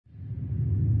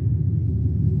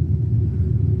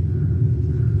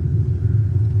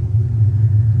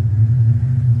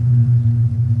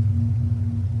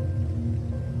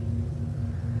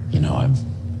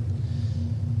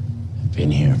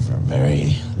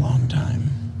long time.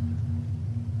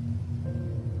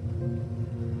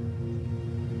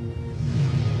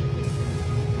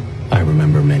 I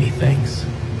remember many things.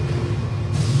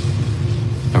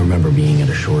 I remember being at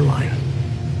a shoreline,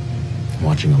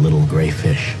 watching a little gray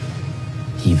fish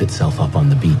heave itself up on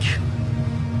the beach,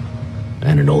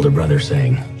 and an older brother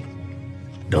saying,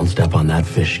 "Don't step on that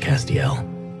fish, Castiel.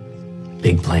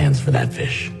 Big plans for that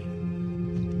fish."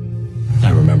 I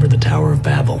remember the Tower of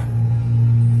Babel,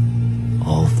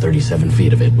 all 37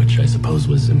 feet of it, which I suppose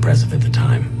was impressive at the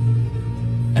time.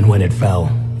 And when it fell,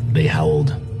 they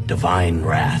howled, "Divine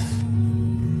wrath."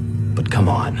 But come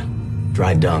on,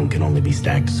 dry dung can only be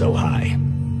stacked so high.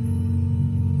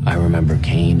 I remember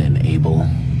Cain and Abel,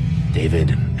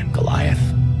 David and Goliath,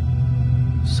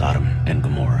 Sodom and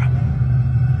Gomorrah.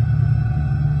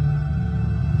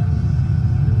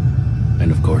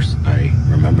 And of course, I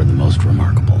remember the most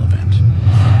remarkable event.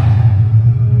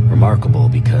 Remarkable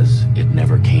because it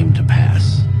never came to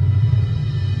pass.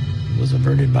 It was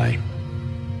averted by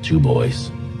 2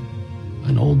 boys,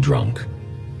 an old drunk,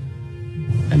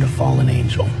 and a fallen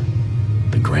angel.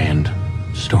 The grand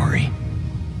story.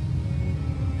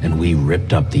 And we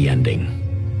ripped up the ending,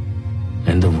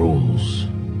 and the rules,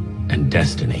 and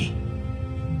destiny,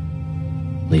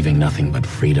 leaving nothing but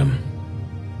freedom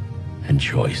and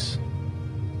choice.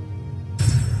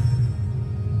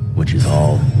 Which is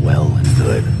all well and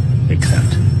good,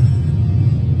 except...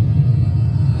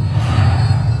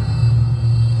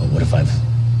 But what if I've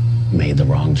made the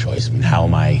wrong choice? I mean, how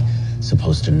am I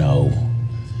supposed to know?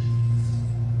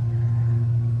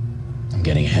 I'm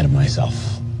getting ahead of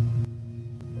myself.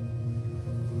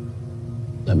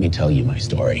 Let me tell you my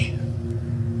story.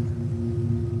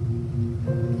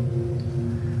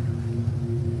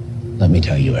 Let me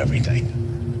tell you everything.